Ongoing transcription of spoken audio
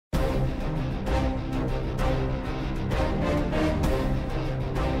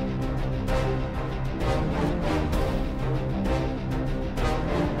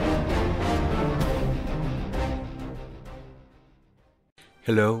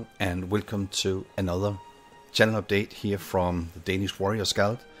Hello and welcome to another channel update here from the Danish warrior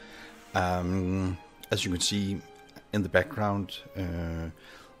Skald. As you can see in the background,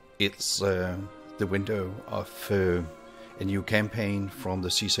 it's the window of a new campaign from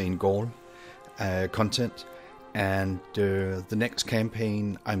the Caesar in Gaul content, and the next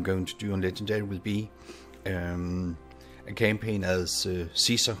campaign I'm going to do on Legendary will be a campaign as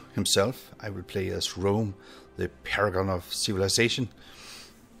Caesar himself. I will play as Rome, the paragon of civilization.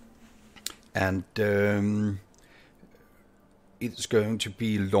 And it's going to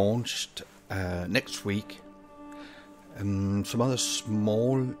be launched next week. Some other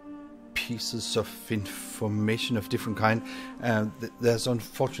small pieces of information of different kind. There's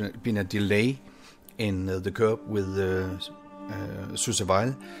unfortunately been a delay in the curve with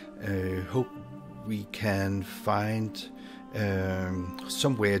Susaval. Hope we can find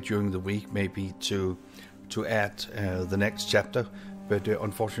somewhere during the week maybe to add the next chapter. But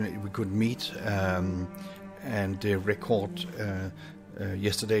unfortunately we couldn't meet and record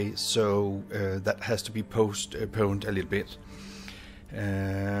yesterday, so that has to be postponed a little bit.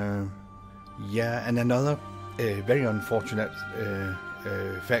 Yeah, and another very unfortunate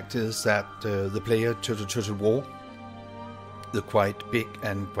fact is that the player totaltotalwar, the quite big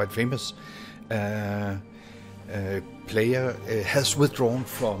and quite famous player, has withdrawn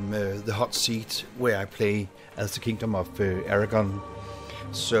from the hot seat where I play as the Kingdom of Aragon.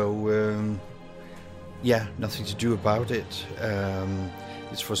 So yeah, nothing to do about it.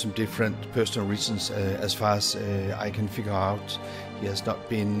 It's for some different personal reasons, as far as I can figure out. He has not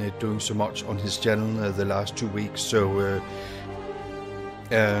been doing so much on his channel the last 2 weeks, so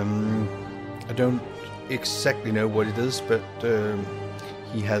I don't exactly know what it is, but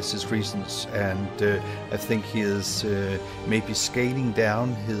he has his reasons, and I think he is maybe scaling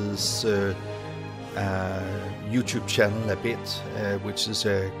down his YouTube channel a bit, which is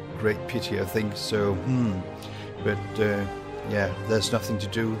a great pity, I think. So, but yeah, there's nothing to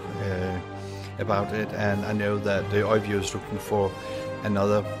do about it, and I know that the Oivio is looking for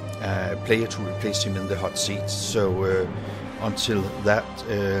another player to replace him in the hot seat. So until that,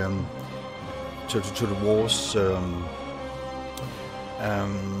 totaltotalwar's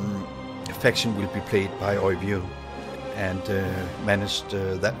faction will be played by Oivio and managed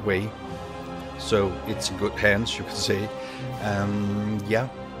that way. So it's in good hands, you could say. Yeah.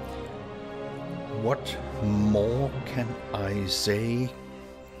 What more can I say?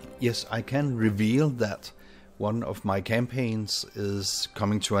 Yes, I can reveal that one of my campaigns is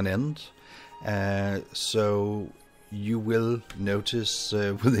coming to an end. So you will notice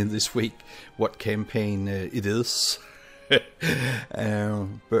within this week what campaign it is. But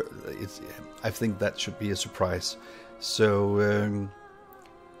I think that should be a surprise. So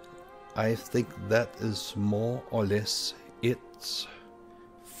I think that is more or less it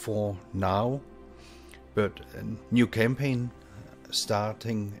for now. But a new campaign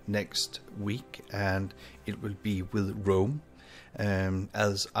starting next week, and it will be with Rome,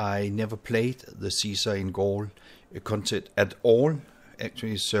 as I never played the Caesar in Gaul content at all,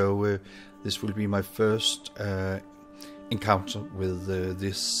 actually. So this will be my first encounter with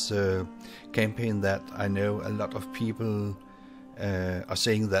this campaign that I know a lot of people are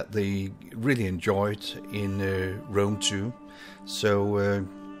saying that they really enjoyed in Rome too. So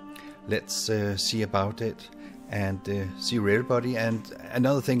let's see about it, and see you everybody. And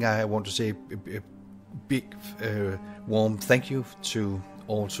another thing I want to say, a big warm thank you to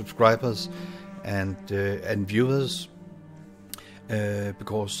all subscribers and viewers,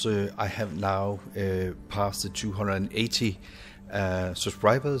 because I have now passed the 280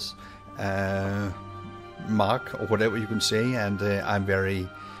 subscribers mark, or whatever you can say, and I'm very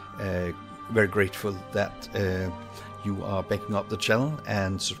grateful that you are backing up the channel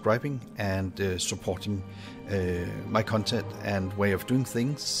and subscribing and supporting my content and way of doing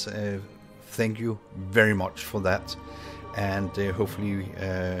things. Thank you very much for that, and hopefully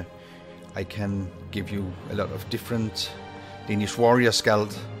I can give you a lot of different Danish warrior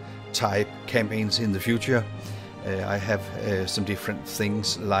Skald type campaigns in the future. I have some different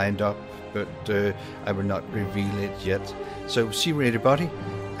things lined up, but I will not reveal it yet. So see you everybody,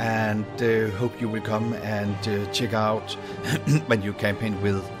 and hope you will come and check out my new campaign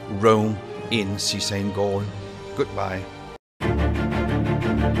with Rome in Caesar in Gaul. Goodbye.